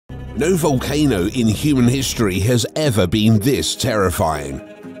No volcano in human history has ever been this terrifying.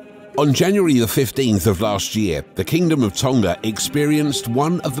 On January the 15th of last year, the Kingdom of Tonga experienced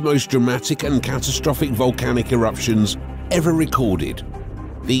one of the most dramatic and catastrophic volcanic eruptions ever recorded.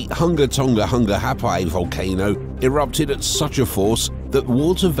 The Hunga Tonga-Hunga Ha'apai volcano erupted at such a force that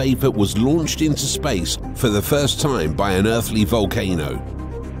water vapor was launched into space for the first time by an earthly volcano.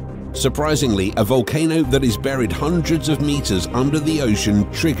 Surprisingly, a volcano that is buried hundreds of meters under the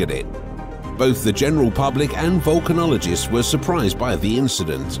ocean triggered it. Both the general public and volcanologists were surprised by the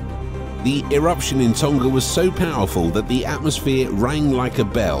incident. The eruption in Tonga was so powerful that the atmosphere rang like a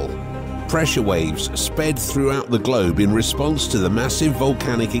bell. Pressure waves sped throughout the globe in response to the massive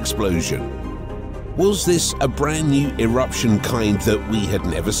volcanic explosion. Was this a brand new eruption kind that we had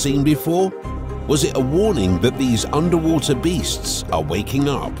never seen before? Was it a warning that these underwater beasts are waking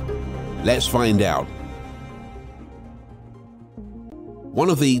up? Let's find out. One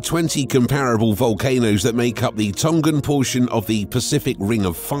of the 20 comparable volcanoes that make up the Tongan portion of the Pacific Ring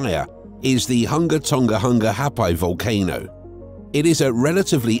of Fire is the Hunga Tonga-Hunga Ha'apai volcano. It is a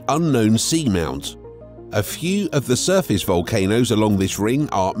relatively unknown seamount. A few of the surface volcanoes along this ring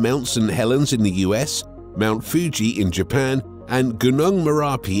are Mount St. Helens in the US, Mount Fuji in Japan, and Gunung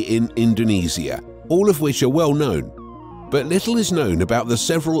Merapi in Indonesia, all of which are well known. But little is known about the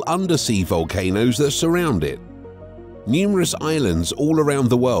several undersea volcanoes that surround it. Numerous islands all around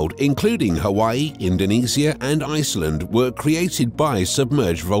the world, including Hawaii, Indonesia, and Iceland, were created by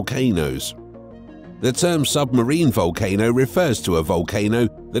submerged volcanoes. The term submarine volcano refers to a volcano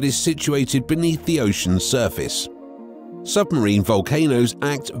that is situated beneath the ocean's surface. Submarine volcanoes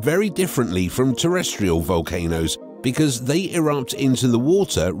act very differently from terrestrial volcanoes because they erupt into the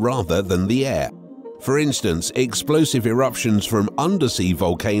water rather than the air. For instance, explosive eruptions from undersea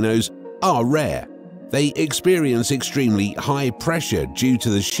volcanoes are rare. They experience extremely high pressure due to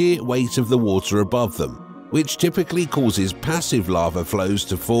the sheer weight of the water above them, which typically causes passive lava flows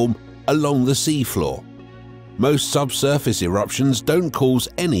to form along the seafloor. Most subsurface eruptions don't cause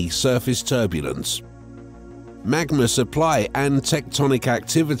any surface turbulence. Magma supply and tectonic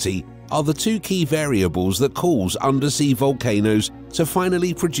activity are the two key variables that cause undersea volcanoes to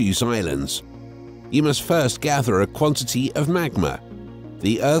finally produce islands. You must first gather a quantity of magma.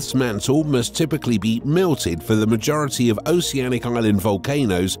 The Earth's mantle must typically be melted for the majority of oceanic island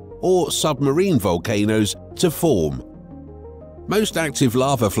volcanoes or submarine volcanoes to form. Most active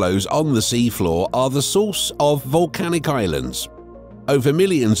lava flows on the seafloor are the source of volcanic islands. Over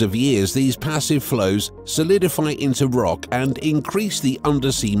millions of years, these passive flows solidify into rock and increase the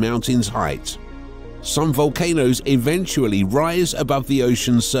undersea mountain's height. Some volcanoes eventually rise above the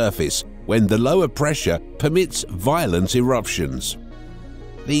ocean's surface when the lower pressure permits violent eruptions.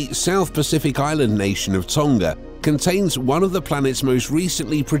 The South Pacific island nation of Tonga contains one of the planet's most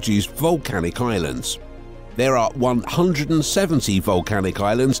recently produced volcanic islands. There are 170 volcanic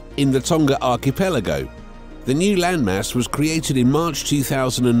islands in the Tonga archipelago. The new landmass was created in March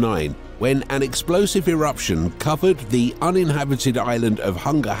 2009 when an explosive eruption covered the uninhabited island of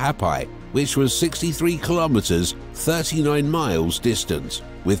Hunga Ha'apai, which was 63 kilometers, 39 miles distant,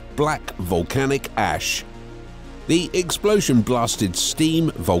 with black volcanic ash. The explosion blasted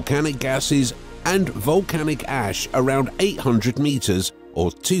steam, volcanic gases, and volcanic ash around 800 meters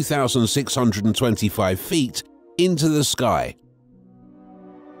or 2,625 feet into the sky.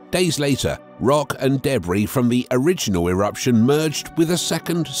 Days later, rock and debris from the original eruption merged with a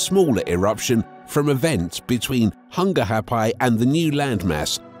second, smaller eruption from a vent between Hunga Ha'apai and the new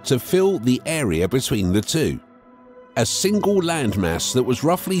landmass to fill the area between the two. A single landmass that was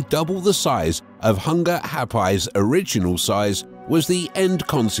roughly double the size of Hunga Ha'apai's original size was the end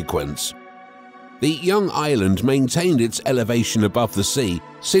consequence. The young island maintained its elevation above the sea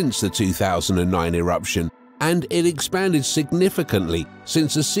since the 2009 eruption, and it expanded significantly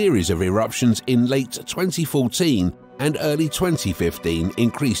since a series of eruptions in late 2014 and early 2015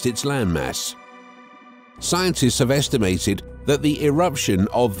 increased its landmass. Scientists have estimated that the eruption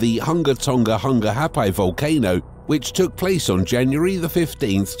of the Hunga Tonga-Hunga Ha'apai volcano, which took place on January the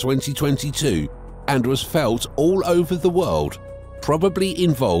 15th, 2022, and was felt all over the world, probably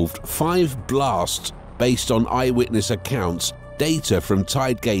involved 5 blasts based on eyewitness accounts, data from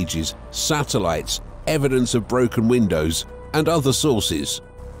tide gauges, satellites, evidence of broken windows, and other sources.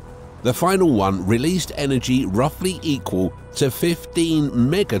 The final one released energy roughly equal to 15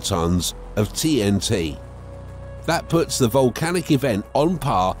 megatons of TNT. That puts the volcanic event on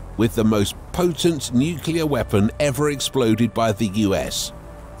par with the most potent nuclear weapon ever exploded by the US,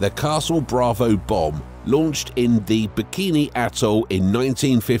 the Castle Bravo bomb, launched in the Bikini Atoll in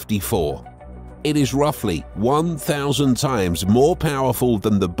 1954. It is roughly 1,000 times more powerful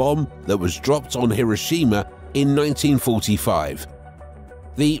than the bomb that was dropped on Hiroshima in 1945.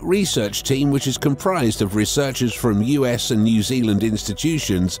 The research team, which is comprised of researchers from US and New Zealand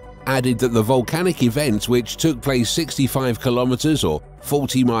institutions, added that the volcanic event, which took place 65 kilometers or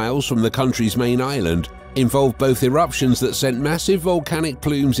 40 miles from the country's main island, involved both eruptions that sent massive volcanic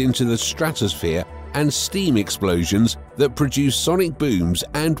plumes into the stratosphere and steam explosions that produced sonic booms,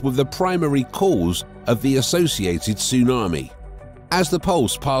 and were the primary cause of the associated tsunami. As the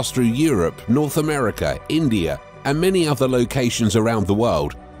pulse passed through Europe, North America, India, and many other locations around the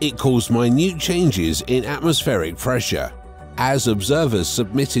world, it caused minute changes in atmospheric pressure. As observers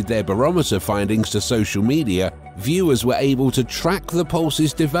submitted their barometer findings to social media, viewers were able to track the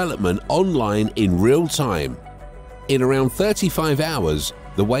pulse's development online in real time. In around 35 hours,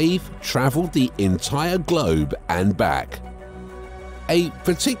 the wave traveled the entire globe and back. A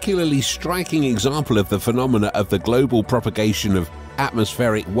particularly striking example of the phenomena of the global propagation of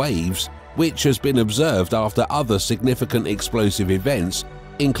atmospheric waves, which has been observed after other significant explosive events,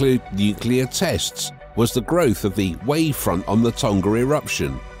 include nuclear tests, was the growth of the wavefront on the Tonga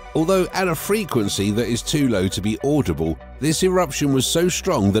eruption. Although at a frequency that is too low to be audible, this eruption was so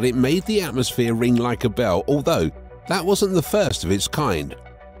strong that it made the atmosphere ring like a bell, although that wasn't the first of its kind.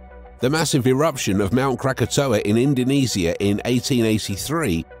 The massive eruption of Mount Krakatoa in Indonesia in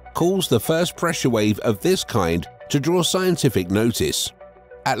 1883 caused the first pressure wave of this kind to draw scientific notice.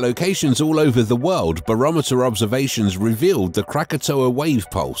 At locations all over the world, barometer observations revealed the Krakatoa wave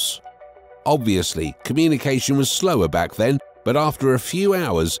pulse. Obviously, communication was slower back then, but after a few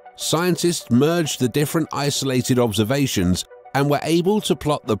hours, scientists merged the different isolated observations and were able to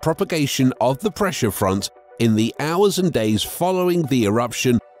plot the propagation of the pressure front in the hours and days following the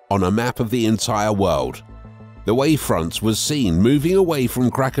eruption on a map of the entire world. The wavefront was seen moving away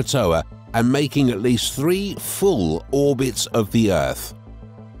from Krakatoa and making at least 3 full orbits of the Earth.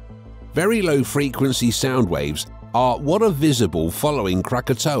 Very low-frequency sound waves are what are visible following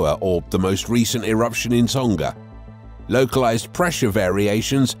Krakatoa, or the most recent eruption in Tonga. Localized pressure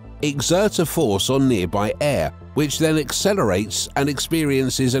variations exert a force on nearby air, which then accelerates and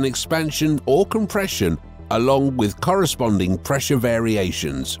experiences an expansion or compression along with corresponding pressure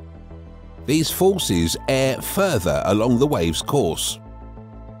variations. These forces air further along the wave's course.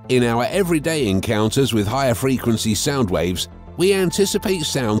 In our everyday encounters with higher frequency sound waves, we anticipate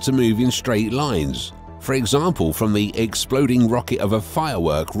sound to move in straight lines, for example from the exploding rocket of a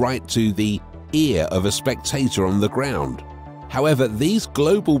firework right to the ear of a spectator on the ground. However, these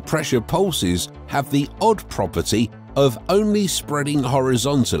global pressure pulses have the odd property of only spreading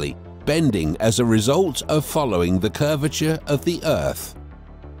horizontally, bending as a result of following the curvature of the Earth.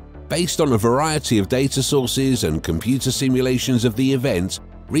 Based on a variety of data sources and computer simulations of the event,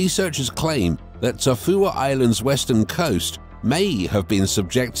 researchers claim that Tofua Island's western coast may have been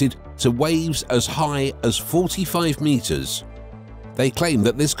subjected to waves as high as 45 meters. They claim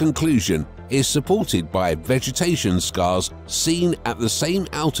that this conclusion is supported by vegetation scars seen at the same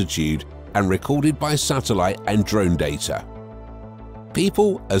altitude and recorded by satellite and drone data.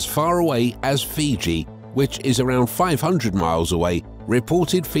 People as far away as Fiji, which is around 500 miles away,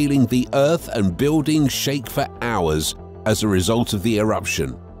 reported feeling the earth and buildings shake for hours as a result of the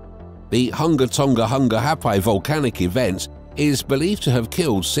eruption. The Hunga Tonga-Hunga Ha'apai volcanic event is believed to have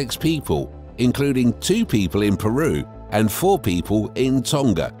killed 6 people, including 2 people in Peru and 4 people in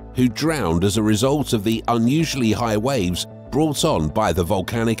Tonga, who drowned as a result of the unusually high waves brought on by the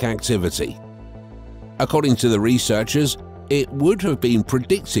volcanic activity. According to the researchers, it would have been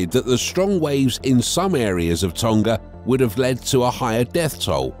predicted that the strong waves in some areas of Tonga would have led to a higher death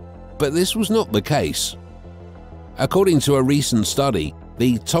toll, but this was not the case. According to a recent study,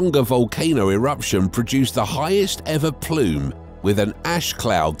 the Tonga volcano eruption produced the highest ever plume, with an ash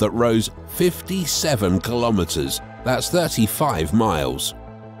cloud that rose 57 kilometers, that's 35 miles.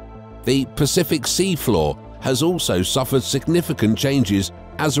 The Pacific seafloor has also suffered significant changes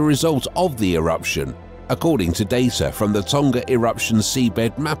as a result of the eruption, according to data from the Tonga Eruption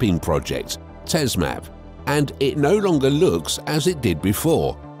Seabed Mapping Project, TESMAP, and it no longer looks as it did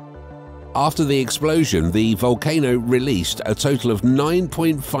before. After the explosion, the volcano released a total of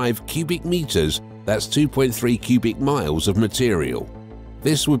 9.5 cubic meters, that's 2.3 cubic miles of material.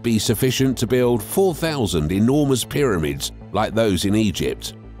 This would be sufficient to build 4,000 enormous pyramids like those in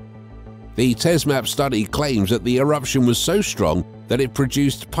Egypt. The TESMAP study claims that the eruption was so strong that it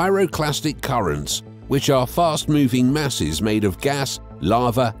produced pyroclastic currents, which are fast-moving masses made of gas,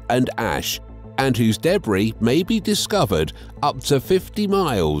 lava, and ash, and whose debris may be discovered up to 50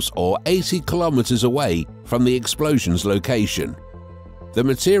 miles or 80 kilometers away from the explosion's location. The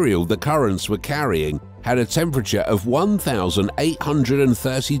material the currents were carrying had a temperature of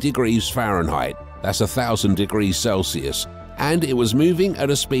 1,830 degrees Fahrenheit, that's 1,000 degrees Celsius, and it was moving at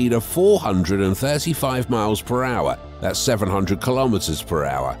a speed of 435 miles per hour, that's 700 kilometers per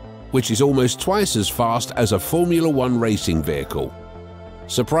hour, which is almost twice as fast as a Formula One racing vehicle.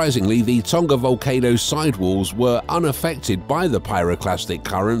 Surprisingly, the Tonga volcano's sidewalls were unaffected by the pyroclastic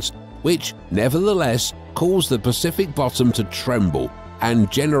currents, which nevertheless caused the Pacific bottom to tremble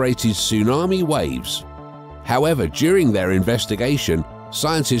and generated tsunami waves. However, during their investigation,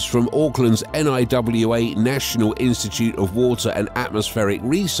 scientists from Auckland's NIWA National Institute of Water and Atmospheric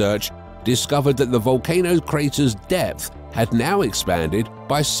Research discovered that the volcano crater's depth had now expanded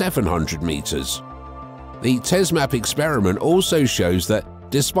by 700 meters. The TESMAP experiment also shows that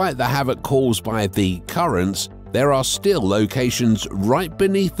despite the havoc caused by the currents, there are still locations right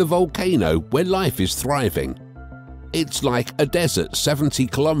beneath the volcano where life is thriving. It's like a desert 70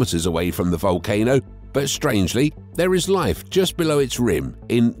 kilometers away from the volcano, but strangely, there is life just below its rim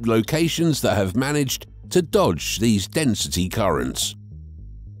in locations that have managed to dodge these density currents.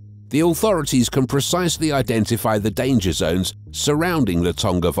 The authorities can precisely identify the danger zones surrounding the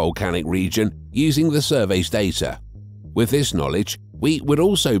Tonga volcanic region using the survey's data. With this knowledge, we would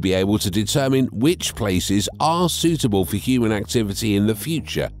also be able to determine which places are suitable for human activity in the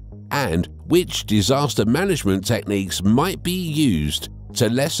future and which disaster management techniques might be used to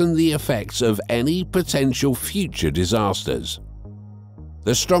lessen the effects of any potential future disasters.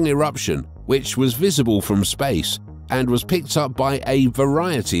 The strong eruption, which was visible from space and was picked up by a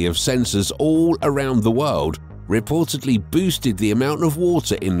variety of sensors all around the world, reportedly boosted the amount of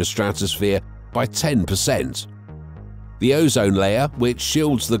water in the stratosphere by 10%. The ozone layer, which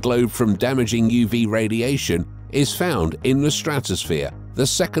shields the globe from damaging UV radiation, is found in the stratosphere, the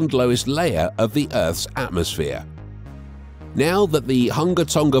second lowest layer of the Earth's atmosphere. Now that the Hunga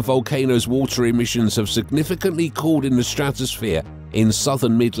Tonga volcano's water emissions have significantly cooled in the stratosphere in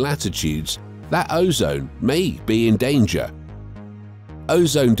southern mid-latitudes, that ozone may be in danger.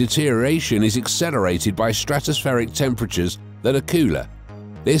 Ozone deterioration is accelerated by stratospheric temperatures that are cooler.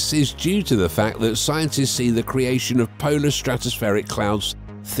 This is due to the fact that scientists see the creation of polar stratospheric clouds,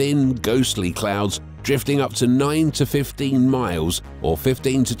 thin, ghostly clouds, drifting up to 9 to 15 miles or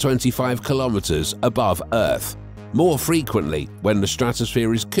 15 to 25 kilometers above Earth, more frequently when the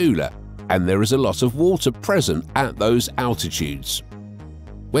stratosphere is cooler and there is a lot of water present at those altitudes.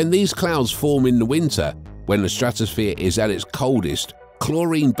 When these clouds form in the winter, when the stratosphere is at its coldest,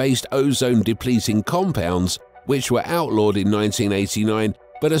 chlorine-based ozone-depleting compounds, which were outlawed in 1989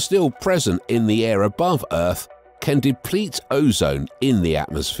 but are still present in the air above Earth, can deplete ozone in the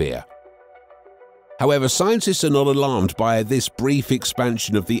atmosphere. However, scientists are not alarmed by this brief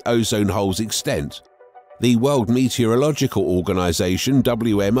expansion of the ozone hole's extent. The World Meteorological Organization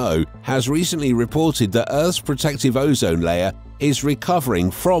 (WMO) has recently reported that Earth's protective ozone layer is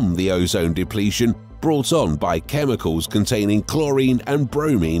recovering from the ozone depletion brought on by chemicals containing chlorine and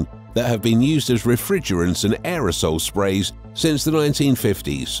bromine that have been used as refrigerants and aerosol sprays since the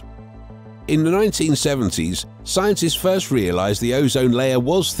 1950s. In the 1970s, scientists first realized the ozone layer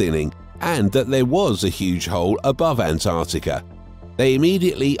was thinning and that there was a huge hole above Antarctica. They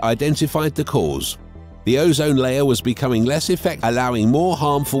immediately identified the cause. The ozone layer was becoming less effective, allowing more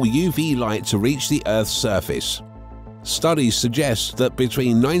harmful UV light to reach the Earth's surface. Studies suggest that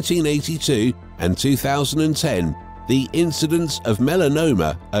between 1982 and 2010, the incidence of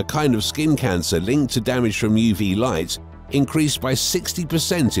melanoma, a kind of skin cancer linked to damage from UV light, increased by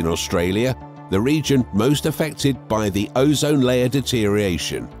 60% in Australia, the region most affected by the ozone layer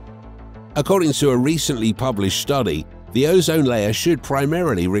deterioration. According to a recently published study, the ozone layer should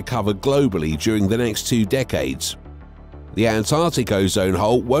primarily recover globally during the next 2 decades. The Antarctic ozone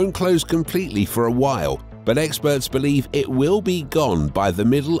hole won't close completely for a while, but experts believe it will be gone by the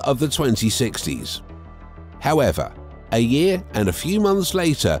middle of the 2060s. However, a year and a few months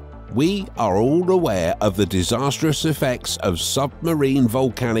later, we are all aware of the disastrous effects of submarine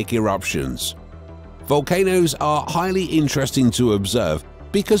volcanic eruptions. Volcanoes are highly interesting to observe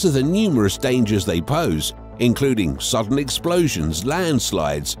because of the numerous dangers they pose, including sudden explosions,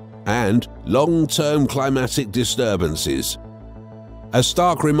 landslides, and long-term climatic disturbances. A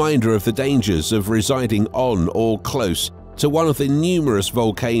stark reminder of the dangers of residing on or close to one of the numerous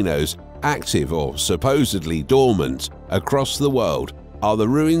volcanoes active or supposedly dormant across the world are the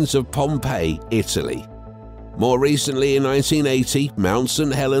ruins of Pompeii, Italy. More recently, in 1980, Mount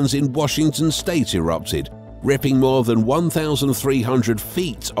St. Helens in Washington state erupted, ripping more than 1,300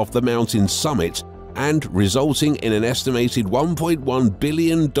 feet off the mountain's summit and resulting in an estimated $1.1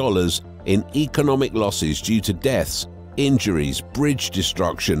 billion in economic losses due to deaths, injuries, bridge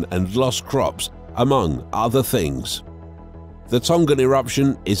destruction, and lost crops, among other things. The Tongan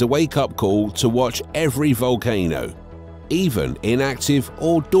eruption is a wake-up call to watch every volcano. Even inactive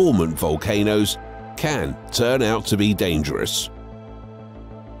or dormant volcanoes can turn out to be dangerous.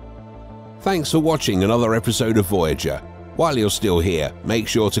 Thanks for watching another episode of Voyager. While you're still here, make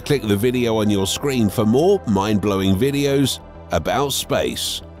sure to click the video on your screen for more mind-blowing videos about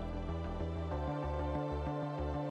space.